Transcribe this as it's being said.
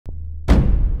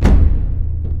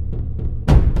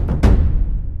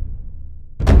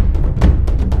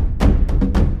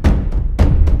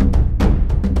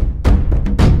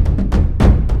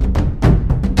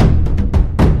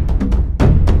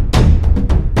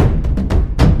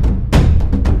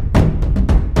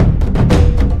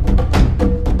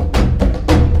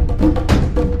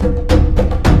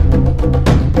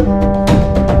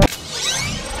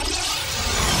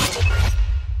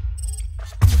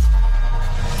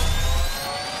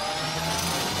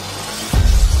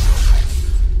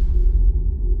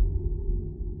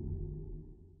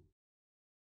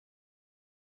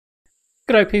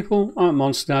G'day people, I'm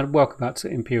Monster Dad. Welcome back to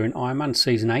Empyrion Ironman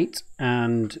Season 8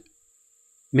 and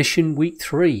Mission Week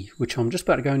 3, which I'm just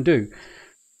about to go and do.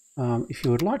 If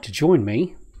you would like to join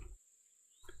me,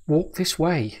 walk this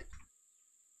way.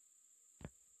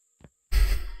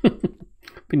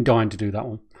 Been dying to do that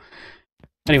one.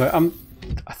 Anyway,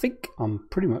 I think I'm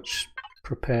pretty much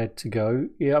prepared to go.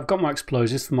 Yeah, I've got my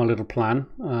explosives for my little plan,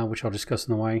 which I'll discuss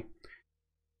in the way.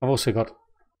 I've also got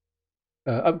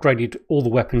upgraded all the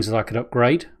weapons that I could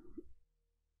upgrade.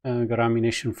 Got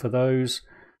ammunition for those.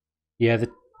 Yeah,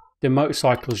 the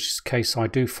motorcycles, just in case I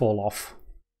do fall off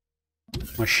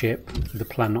my ship with the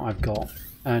plan that I've got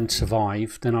and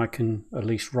survive, then I can at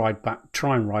least ride back,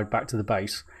 try and ride back to the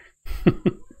base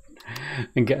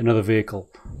and get another vehicle.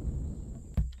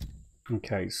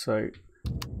 Okay, so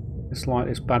let's light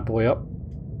this bad boy up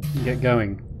and get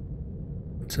going.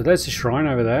 So there's the shrine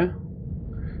over there.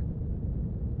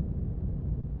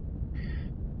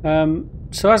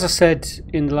 So as I said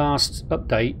in the last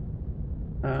update,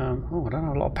 oh, I don't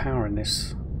have a lot of power in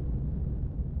this.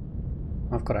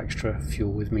 I've got extra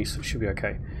fuel with me, so it should be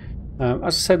okay. As I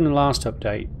said in the last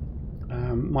update,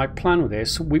 my plan with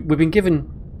this, we've been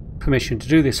given permission to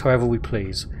do this however we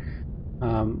please.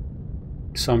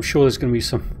 So I'm sure there's going to be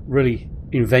some really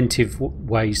inventive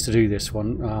ways to do this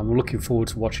one. I'm looking forward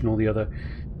to watching all the other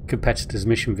competitors'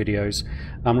 mission videos.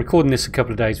 I'm recording this a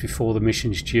couple of days before the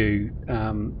mission's due,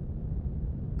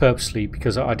 purposely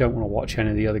because I don't want to watch any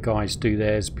of the other guys do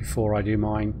theirs before I do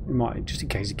mine. It might, just in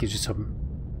case it gives you some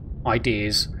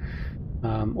ideas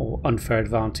or unfair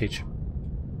advantage.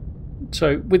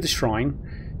 So with the shrine,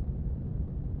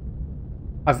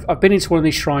 I've been into one of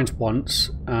these shrines once,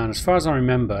 and as far as I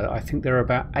remember, I think there are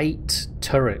about 8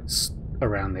 turrets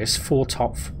around this, 4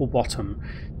 top, 4 bottom.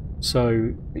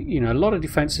 So, you know, a lot of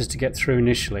defences to get through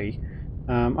initially.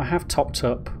 I have topped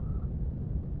up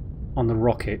on the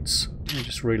rockets. Let me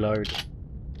just reload.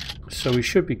 So we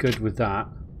should be good with that.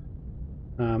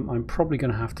 I'm probably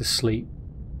going to have to sleep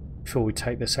before we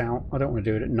take this out. I don't want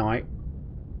to do it at night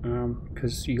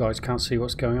because you guys can't see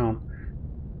what's going on.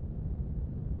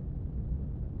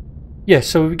 Yeah,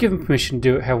 so we've given permission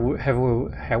to do it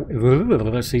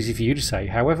however, that's easy for you to say,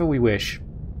 however we wish.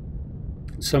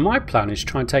 So my plan is to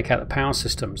try and take out the power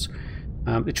systems.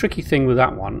 The tricky thing with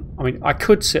that one, I mean, I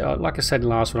could sit, like I said in the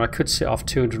last one, I could sit off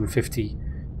 250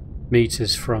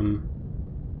 meters from,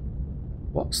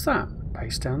 what's that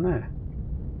base down there?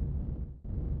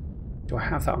 Do I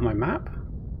have that on my map?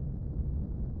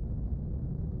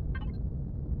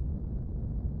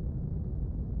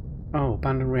 Oh,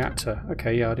 abandoned reactor.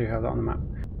 Okay, yeah, I do have that on the map.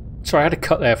 Sorry, I had to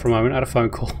cut there for a moment. I had a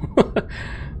phone call.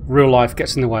 Real life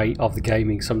gets in the way of the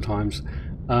gaming sometimes.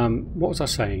 What was I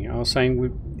saying? I was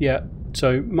saying, yeah,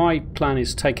 so my plan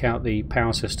is to take out the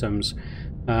power systems.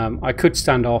 I could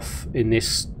stand off in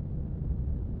this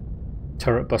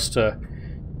turret buster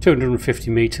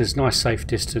 250 meters, nice safe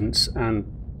distance, and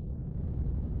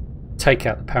take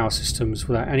out the power systems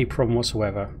without any problem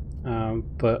whatsoever.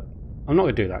 But I'm not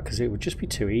going to do that because it would just be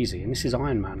too easy, and this is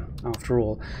Ironman after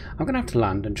all. I'm going to have to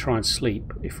land and try and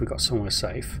sleep if we got somewhere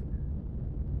safe.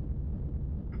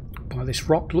 Boy, this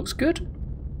rock looks good.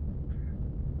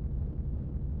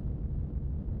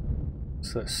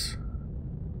 What's this?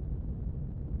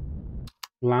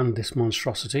 Land this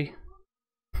monstrosity.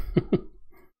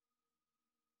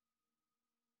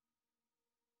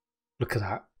 Look at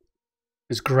that.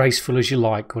 As graceful as you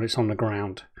like when it's on the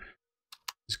ground.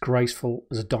 As graceful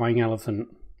as a dying elephant.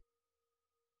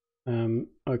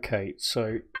 Okay,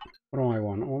 so what do I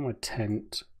want? I want my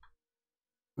tent.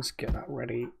 Let's get that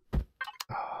ready. Oh,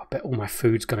 I bet all my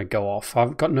food's going to go off.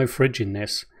 I've got no fridge in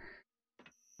this.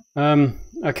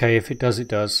 Okay, if it does, it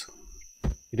does.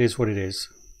 It is what it is.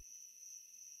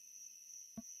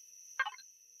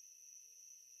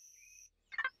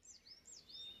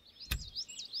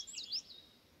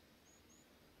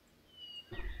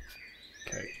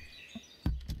 Okay.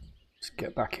 Let's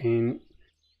get back in.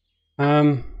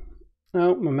 No,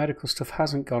 my medical stuff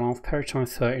hasn't gone off. Peritime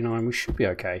 39, we should be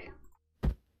okay.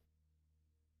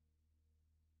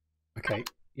 Okay,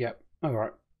 yep,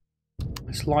 alright.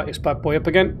 Let's light this bad boy up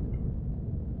again.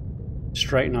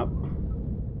 Straighten up.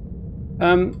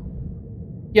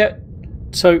 Yeah,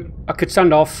 so I could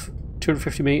stand off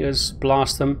 250 meters,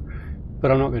 blast them, but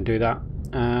I'm not going to do that.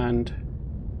 And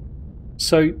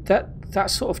so that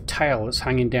sort of tail that's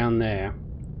hanging down there,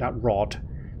 that rod,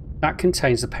 that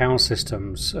contains the power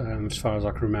systems, as far as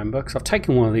I can remember, because I've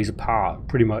taken one of these apart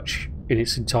pretty much in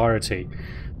its entirety.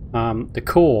 The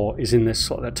core is in this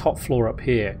sort of the top floor up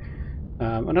here,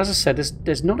 and as I said,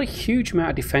 there's not a huge amount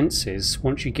of defences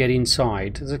once you get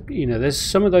inside. There's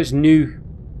some of those new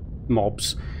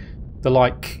mobs, the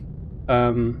like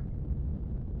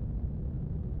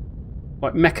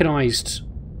like mechanized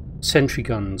sentry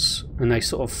guns, and they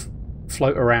sort of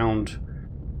float around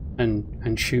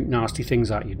and shoot nasty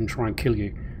things at you and try and kill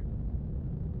you.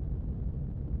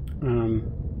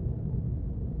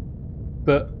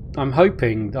 But I'm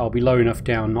hoping that I'll be low enough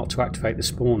down not to activate the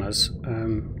spawners.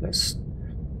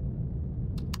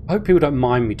 I hope people don't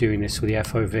mind me doing this with the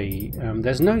FOV.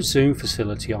 There's no zoom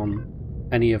facility on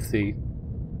any of the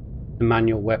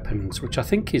manual weapons, which I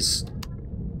think is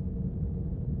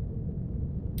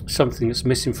something that's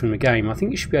missing from the game. I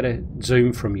think you should be able to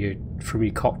zoom from your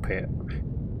cockpit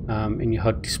in your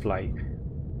HUD display.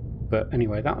 But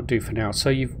anyway, that'll do for now.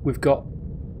 So we've got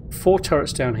 4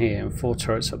 turrets down here and 4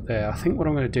 turrets up there. I think what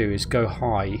I'm going to do is go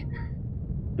high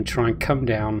and try and come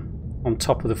down on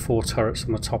top of the 4 turrets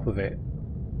on the top of it.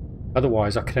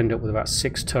 Otherwise I could end up with about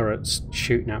 6 turrets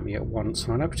shooting at me at once,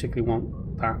 and I don't particularly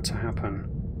want that to happen.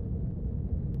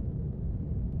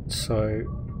 So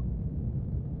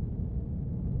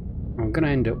I'm going to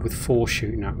end up with 4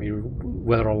 shooting at me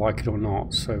whether I like it or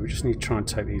not, so we just need to try and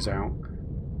take these out.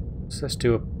 So let's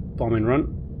do a bombing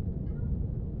run.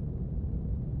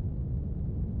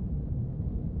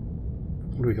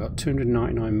 What do we got?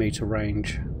 299 meter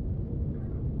range.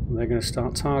 They're going to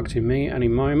start targeting me any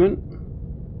moment.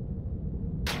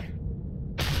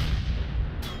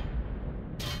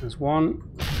 There's 1,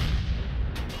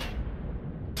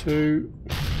 2,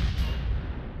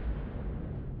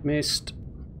 missed.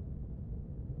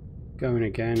 Going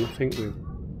again. I think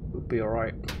we'll be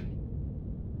alright.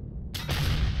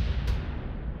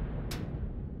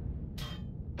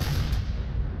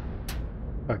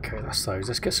 Okay, that's those.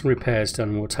 Let's get some repairs done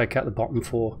and we'll take out the bottom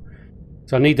 4.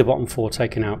 So I need the bottom 4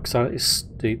 taken out because it's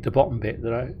the bottom bit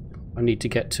that I need to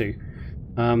get to.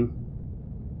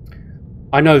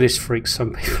 I know this freaks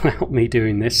some people out, me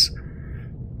doing this,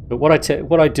 but what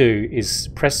I do is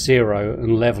press 0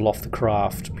 and level off the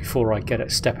craft before I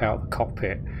step out of the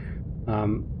cockpit.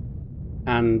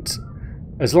 And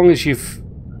as long as you've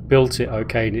built it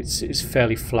okay and it's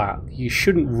fairly flat, you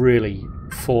shouldn't really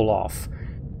fall off.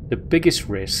 The biggest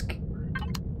risk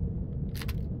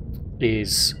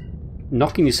is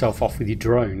knocking yourself off with your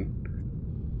drone.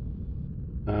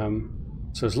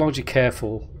 So as long as you're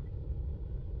careful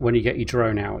when you get your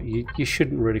drone out, you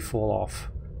shouldn't really fall off.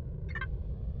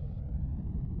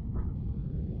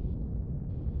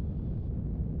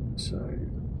 So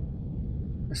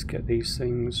let's get these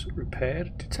things repaired.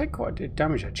 It did take quite a bit of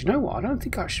damage. Do you know what? I don't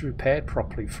think I actually repaired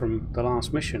properly from the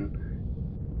last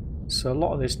mission. So a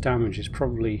lot of this damage is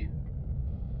probably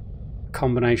a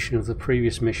combination of the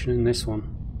previous mission and this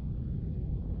one.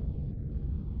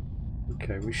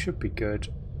 Okay, we should be good.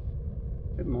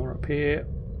 A bit more up here.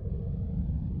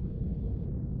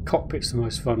 Cockpit's the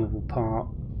most vulnerable part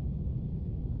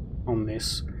on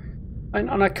this.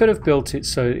 And I could have built it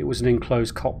so it was an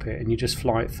enclosed cockpit and you just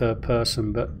fly it third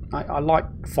person, but I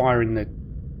like firing the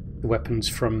weapons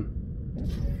from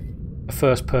a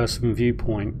first person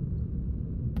viewpoint.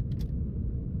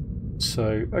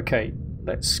 So, okay,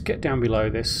 let's get down below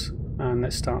this and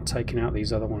let's start taking out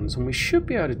these other ones. And we should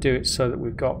be able to do it so that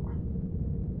we've got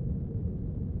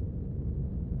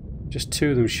just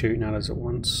 2 of them shooting at us at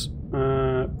once.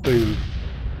 Boom.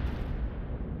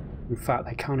 In fact,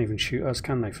 they can't even shoot us,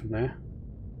 can they, from there?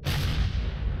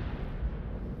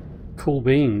 Cool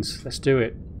beans. Let's do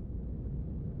it.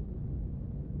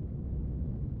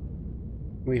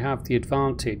 We have the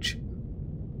advantage.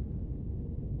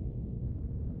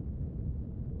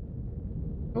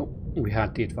 Oh, we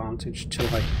had the advantage till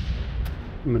I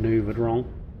manoeuvred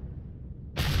wrong.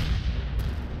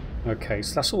 Okay,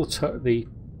 so that's all the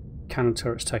cannon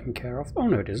turret's taken care of. Oh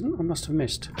no, it isn't. I must have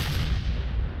missed.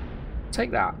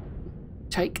 Take that.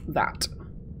 Take that.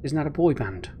 Isn't that a boy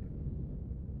band?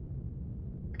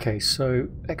 Okay, so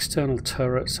external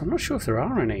turrets. I'm not sure if there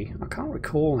are any. I can't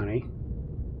recall any.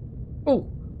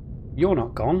 Oh, you're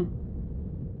not gone.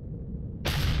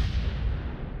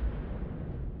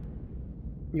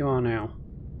 You are now.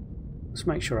 Let's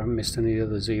make sure I haven't missed any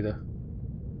others either.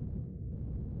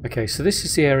 Okay, so this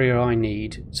is the area I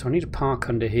need. So I need to park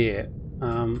under here.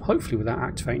 Hopefully without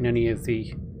activating any of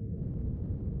the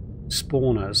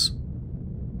spawners.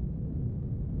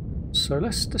 So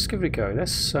let's give it a go.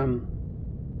 Let's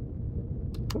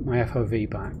put my FOV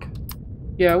back.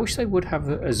 Yeah, I wish they would have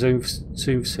a zoom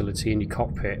facility in your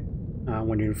cockpit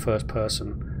when you're in first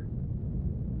person.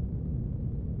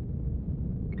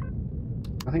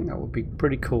 I think that would be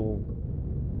pretty cool.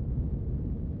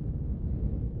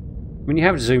 I mean, you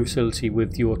have a zoom facility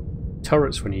with your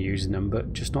turrets when you're using them,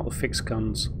 but just not the fixed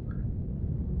guns.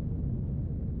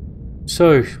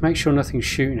 So, make sure nothing's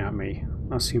shooting at me.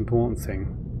 That's the important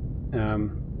thing.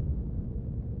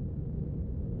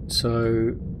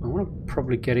 So I want to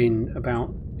probably get in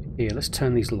about here. Let's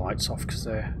turn these lights off because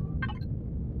they're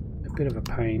a bit of a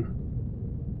pain.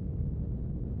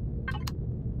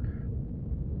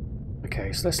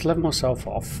 Okay, so let's level myself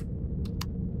off.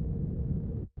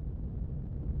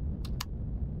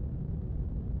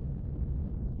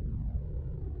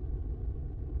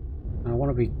 And I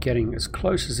want to be getting as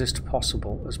close as this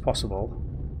possible,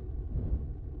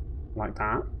 like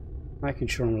that, making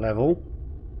sure I'm level.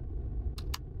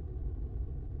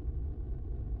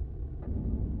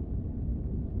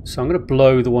 So I'm going to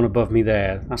blow the one above me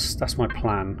there. That's my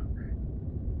plan.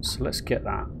 So let's get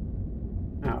that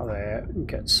out of there and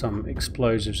get some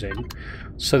explosives in.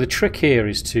 So the trick here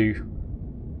is to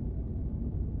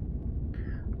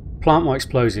plant my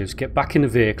explosives, get back in the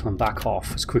vehicle and back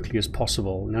off as quickly as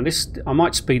possible. Now this, I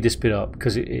might speed this bit up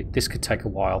because this could take a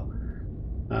while.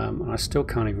 And I still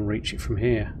can't even reach it from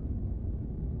here.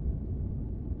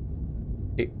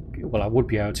 Well, I would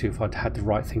be able to if I'd had the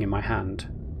right thing in my hand.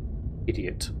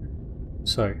 Idiot.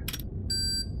 So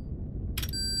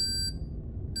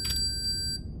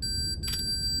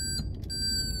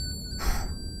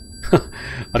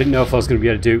I didn't know if I was going to be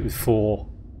able to do it with 4.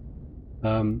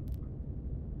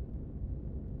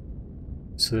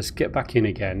 So let's get back in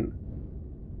again.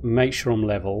 Make sure I'm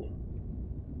level.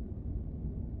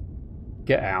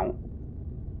 Get out.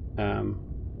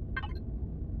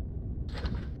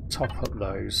 Top up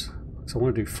those. So I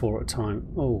want to do 4 at a time.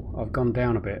 Oh, I've gone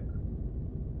down a bit.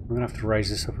 I'm going to have to raise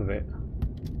this up a bit.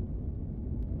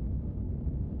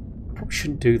 I probably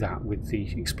shouldn't do that with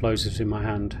the explosives in my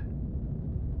hand.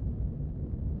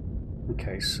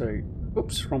 Okay, so...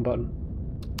 Oops, wrong button.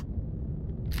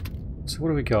 So what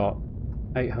do we got?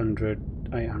 800,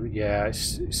 800, yeah,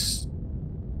 it's...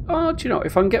 Oh, do you know,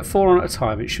 if I can get 4 on at a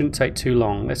time, it shouldn't take too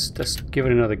long. Let's give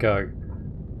it another go.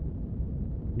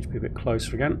 Need to be a bit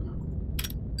closer again.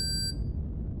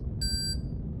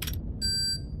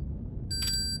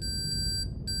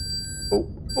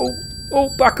 Oh,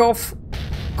 back off!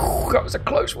 That was a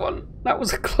close one. That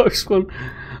was a close one.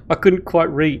 I couldn't quite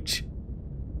reach.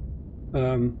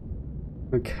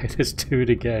 Okay, let's do it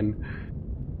again.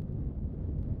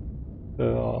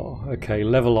 Oh, okay,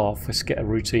 level off. Let's get a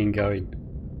routine going.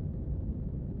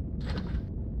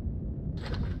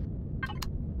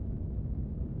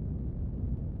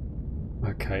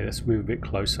 Okay, let's move a bit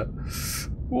closer.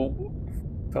 Oh,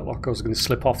 felt like I was going to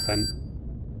slip off then.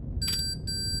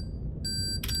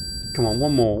 Come on,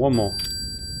 one more, one more.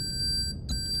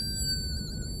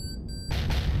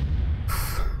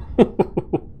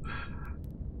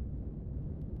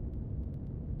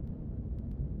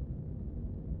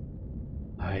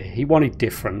 He wanted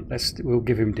different. We'll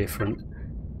give him different.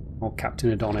 Or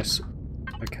Captain Adonis.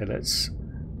 Okay, let's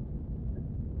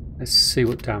see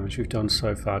what damage we've done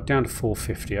so far. Down to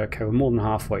 450. Okay, we're more than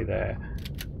halfway there.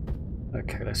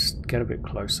 Okay, let's get a bit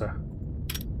closer.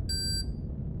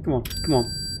 Come on, come on.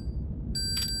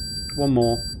 One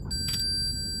more.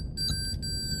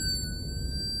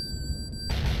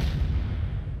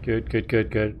 Good, good, good,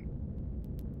 good.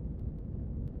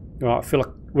 Right, I feel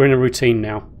like we're in a routine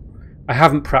now. I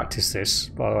haven't practiced this,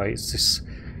 by the way. It's just,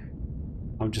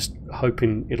 I'm just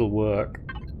hoping it'll work.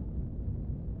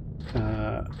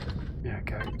 There we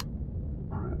go. Alright,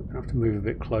 we're gonna have to move a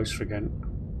bit closer again.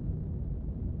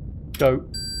 Go.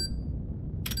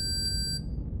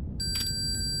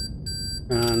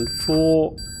 And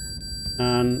 4.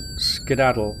 And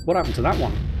skedaddle. What happened to that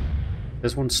one?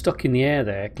 There's one stuck in the air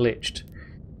there, glitched.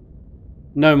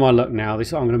 No, my luck now. I'm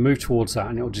going to move towards that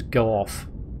and it'll just go off.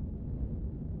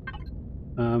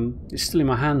 It's still in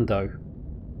my hand though.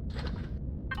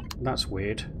 That's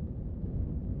weird.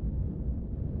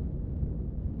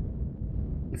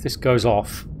 If this goes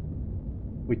off,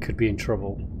 we could be in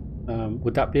trouble.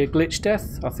 Would that be a glitch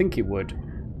death? I think it would.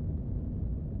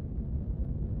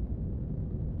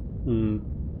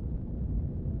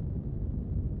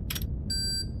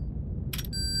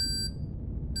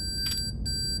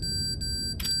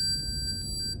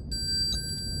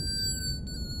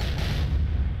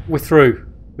 We're through.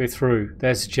 We're through.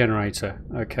 There's the generator.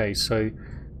 Okay, so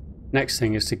next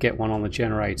thing is to get one on the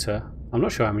generator. I'm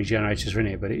not sure how many generators are in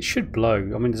here, but it should blow.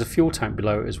 I mean, there's a fuel tank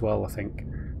below it as well, I think.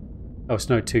 Oh, it's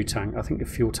no 2 tank. I think the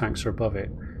fuel tanks are above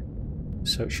it.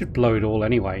 So it should blow it all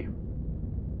anyway.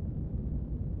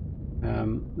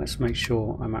 Let's make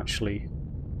sure I'm actually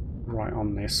right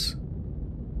on this.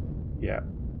 Yeah.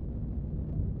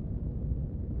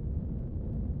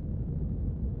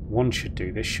 One should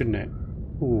do this, shouldn't it?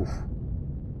 Ooh.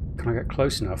 Can I get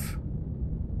close enough?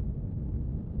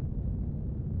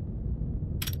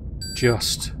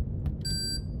 Just.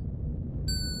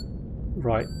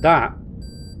 Right, that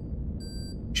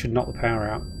should knock the power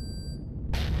out.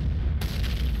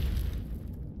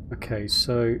 Okay,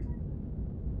 so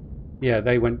yeah,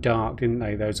 they went dark, didn't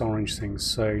they, those orange things?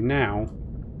 So now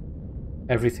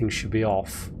everything should be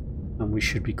off and we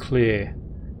should be clear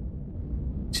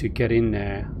to get in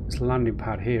there. There's a landing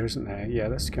pad here, isn't there? Yeah,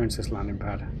 let's go into this landing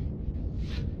pad.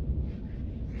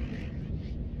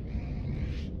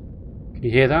 Can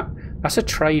you hear that? That's a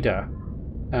trader.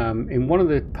 In one of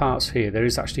the parts here, there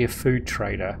is actually a food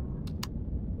trader.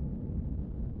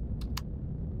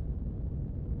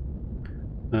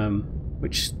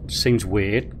 Which seems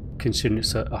weird, considering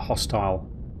it's a hostile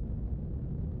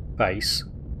base.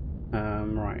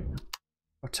 Right.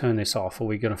 I'll turn this off. Are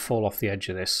we going to fall off the edge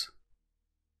of this?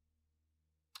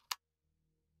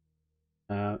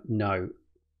 No.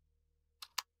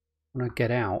 When I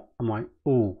get out, I'm like,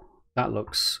 ooh, that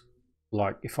looks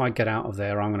like if I get out of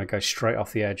there, I'm going to go straight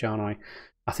off the edge, aren't I?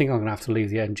 I think I'm going to have to leave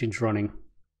the engines running.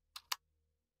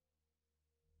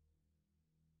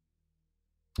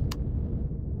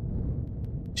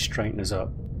 Straighten us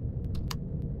up.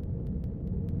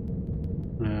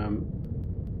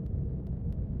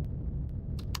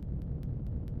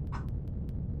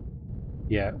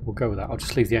 Yeah, we'll go with that. I'll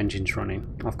just leave the engines running.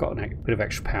 I've got a bit of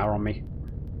extra power on me.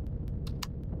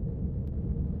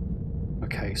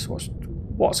 Okay, so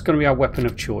what's going to be our weapon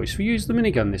of choice? We use the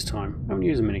minigun this time. I haven't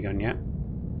used the minigun yet.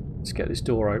 Let's get this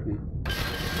door open.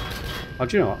 Oh,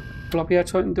 do you know what? Will I be able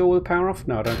to open the door with the power off?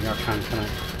 No, I don't think I can I?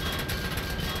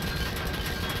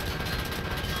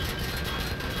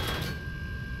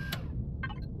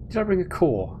 Did I bring a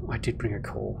core? I did bring a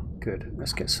core. Good.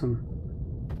 Let's get some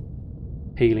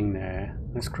healing there.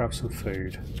 Let's grab some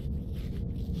food.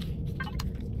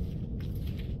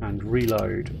 And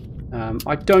reload.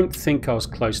 I don't think I was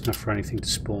close enough for anything to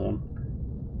spawn.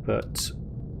 But,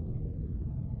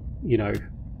 you know,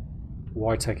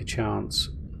 why take a chance?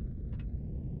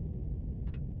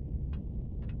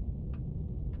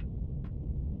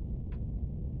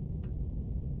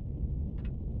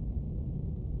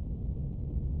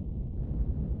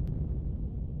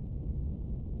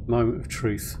 Moment of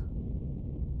truth.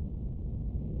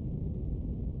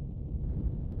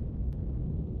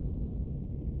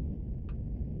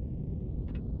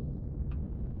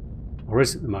 Or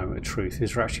is it the moment of truth?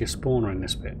 Is there actually a spawner in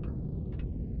this bit?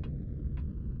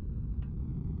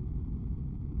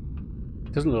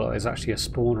 It doesn't look like there's actually a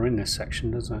spawner in this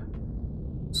section, does there?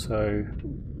 So,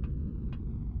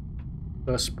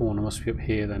 first spawner must be up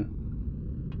here then.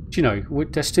 Do you know,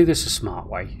 let's do this a smart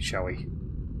way, shall we?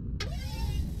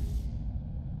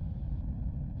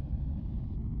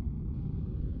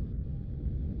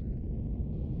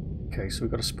 Okay, so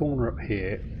we've got a spawner up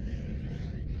here.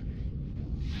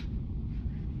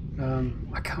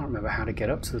 I can't remember how to get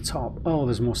up to the top. Oh,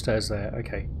 there's more stairs there.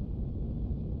 Okay.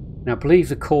 Now, I believe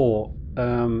the core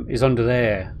is under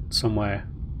there somewhere.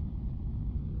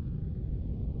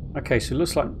 Okay, so it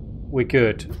looks like we're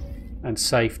good and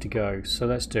safe to go. So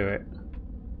let's do it.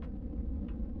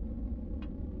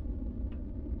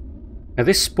 Now,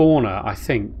 this spawner, I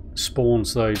think,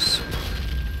 spawns those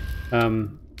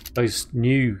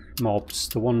new mobs,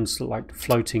 the ones that like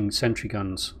floating sentry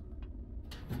guns.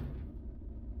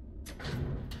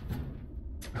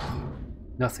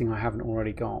 Nothing I haven't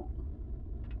already got.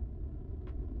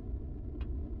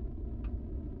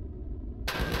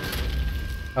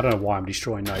 I don't know why I'm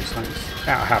destroying those things.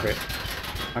 Out of habit.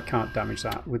 I can't damage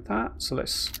that with that. So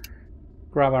let's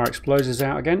grab our explosives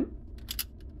out again.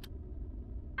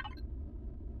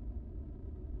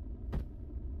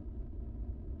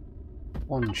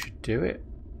 One should do it.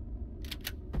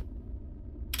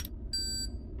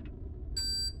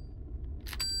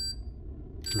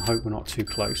 And hope we're not too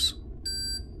close.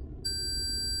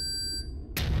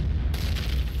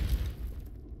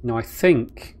 No, I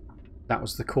think that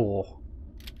was the core.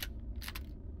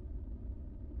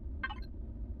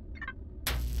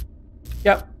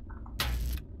 Yep.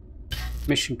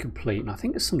 Mission complete. And I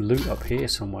think there's some loot up here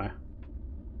somewhere.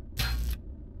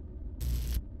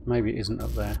 Maybe it isn't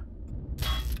up there.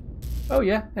 Oh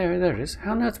yeah, there it is.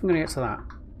 How on earth am I going to get to that?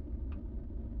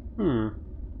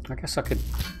 I guess I could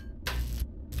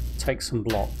take some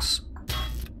blocks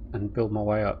and build my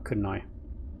way up, couldn't I?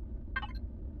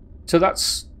 So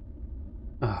that's...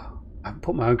 Oh, I haven't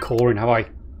put my own core in, have I?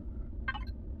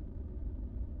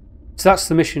 So that's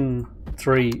the mission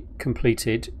 3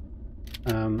 completed.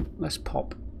 Let's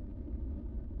pop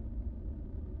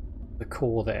the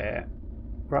core there,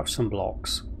 grab some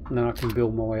blocks, and then I can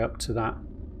build my way up to that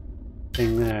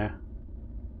thing there.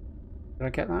 Did I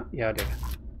get that? Yeah, I did.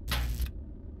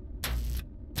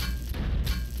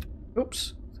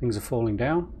 Oops, things are falling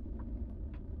down.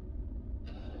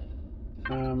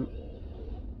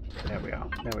 There we are.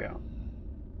 There we are.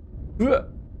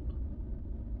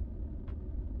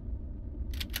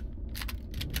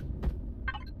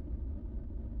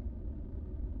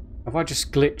 Have I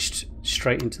just glitched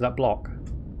straight into that block?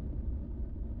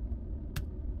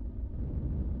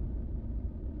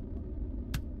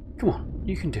 Come on,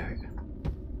 you can do it.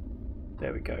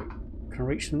 There we go. Can I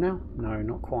reach them now? No,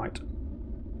 not quite.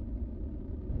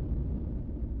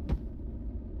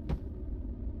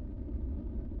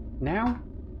 Now?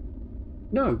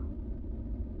 No.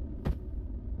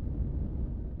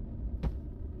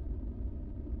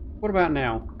 What about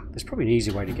now? There's probably an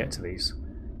easy way to get to these.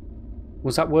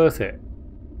 Was that worth it?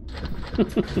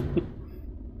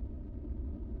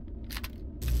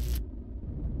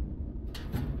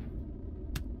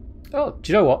 Oh,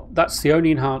 do you know what? That's the only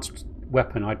enhanced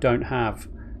weapon I don't have,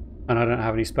 and I don't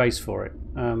have any space for it.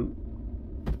 Do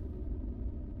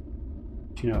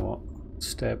you know what?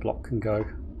 Stair block can go.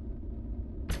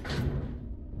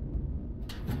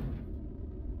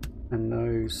 And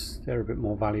those, they're a bit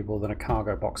more valuable than a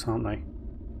cargo box, aren't they?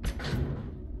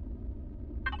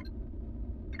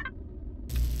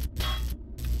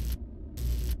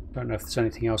 Don't know if there's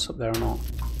anything else up there or not.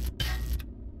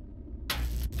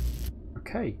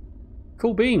 Okay.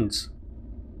 Cool beans.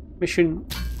 Mission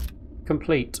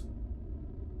complete.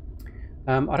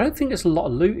 I don't think there's a lot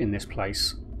of loot in this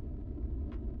place.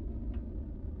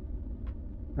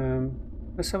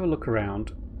 Let's have a look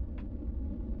around.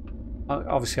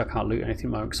 Obviously I can't loot anything at the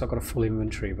moment because I've got a full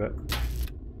inventory, but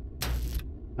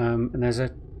and there's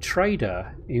a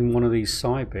trader in one of these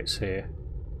side bits here.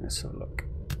 Let's have a look.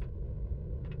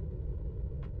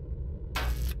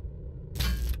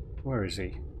 Where is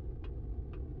he?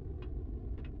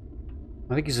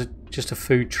 I think he's just a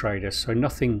food trader, so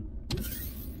nothing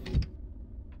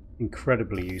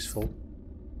incredibly useful.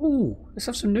 Ooh, let's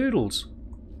have some noodles.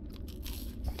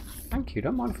 Thank you,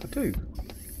 don't mind if I do.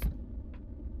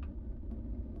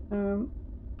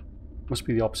 Must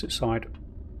be the opposite side.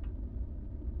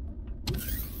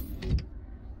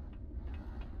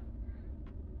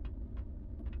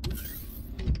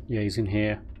 Yeah, he's in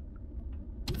here.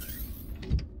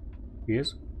 He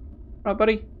is. Right,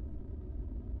 buddy.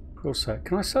 Cool, sir.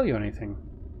 Can I sell you anything?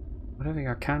 I don't think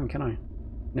I can I?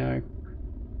 No.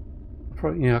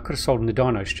 Probably, I could have sold him the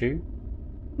dino stew.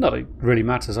 Not that it really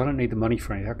matters. I don't need the money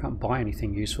for anything. I can't buy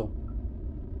anything useful.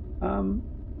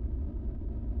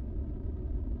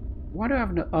 Why do I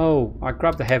have no... Oh, I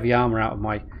grabbed the heavy armor out of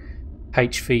my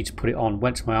HV to put it on.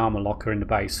 Went to my armor locker in the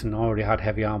base, and I already had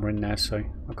heavy armor in there, so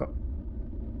I've got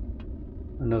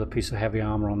another piece of heavy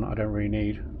armor on that I don't really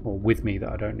need, or with me that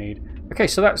I don't need. Okay,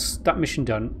 so that's that mission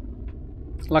done.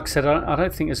 Like I said, I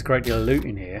don't think there's a great deal of loot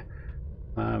in here.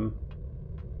 I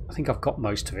think I've got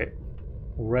most of it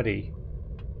already.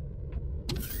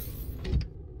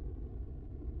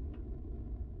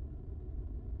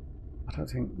 I don't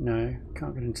think... No,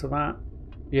 can't get into that.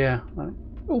 Yeah.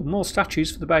 Oh, more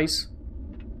statues for the base.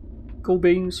 Cool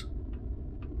beans.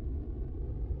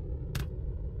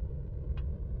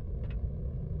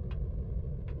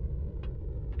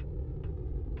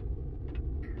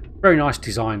 Very nice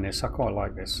design, this. I quite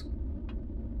like this.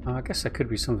 I guess there could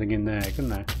be something in there, couldn't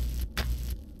there?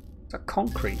 Is that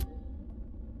concrete?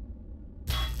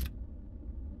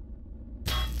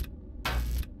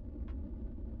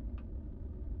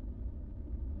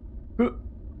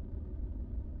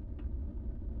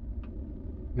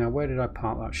 Now, where did I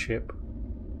park that ship?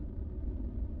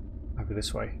 Over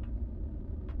this way.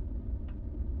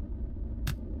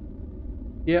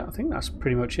 Yeah, I think that's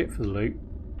pretty much it for the loot.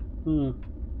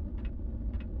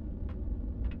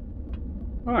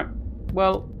 Alright,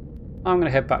 well, I'm going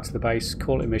to head back to the base,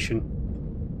 call it a mission.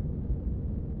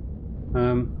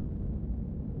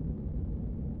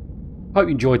 Hope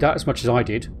you enjoyed that as much as I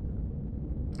did.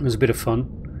 It was a bit of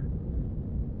fun.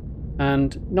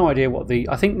 And no idea what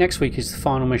I think next week is the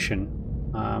final mission.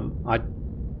 I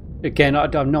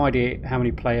have no idea how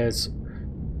many players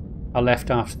are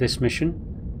left after this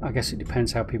mission. I guess it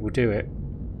depends how people do it.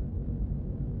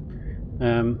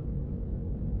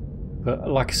 But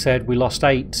like I said, we lost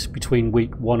 8 between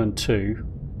week 1 and 2.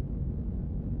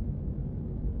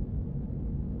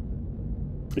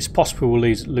 It's possible we'll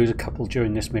lose a couple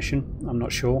during this mission. I'm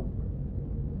not sure.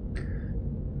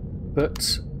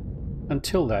 But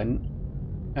until then,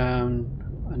 and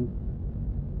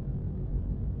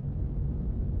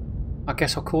I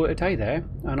guess I'll call it a day there,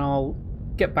 and I'll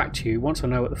get back to you once I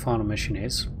know what the final mission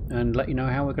is and let you know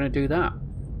how we're going to do that.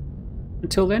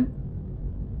 Until then,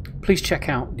 please check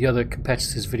out the other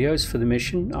competitors' videos for the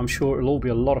mission. I'm sure it'll all be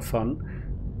a lot of fun.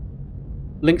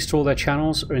 Links to all their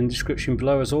channels are in the description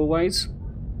below as always.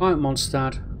 I'm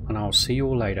Monstad, and and I'll see you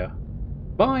all later.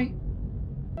 Bye!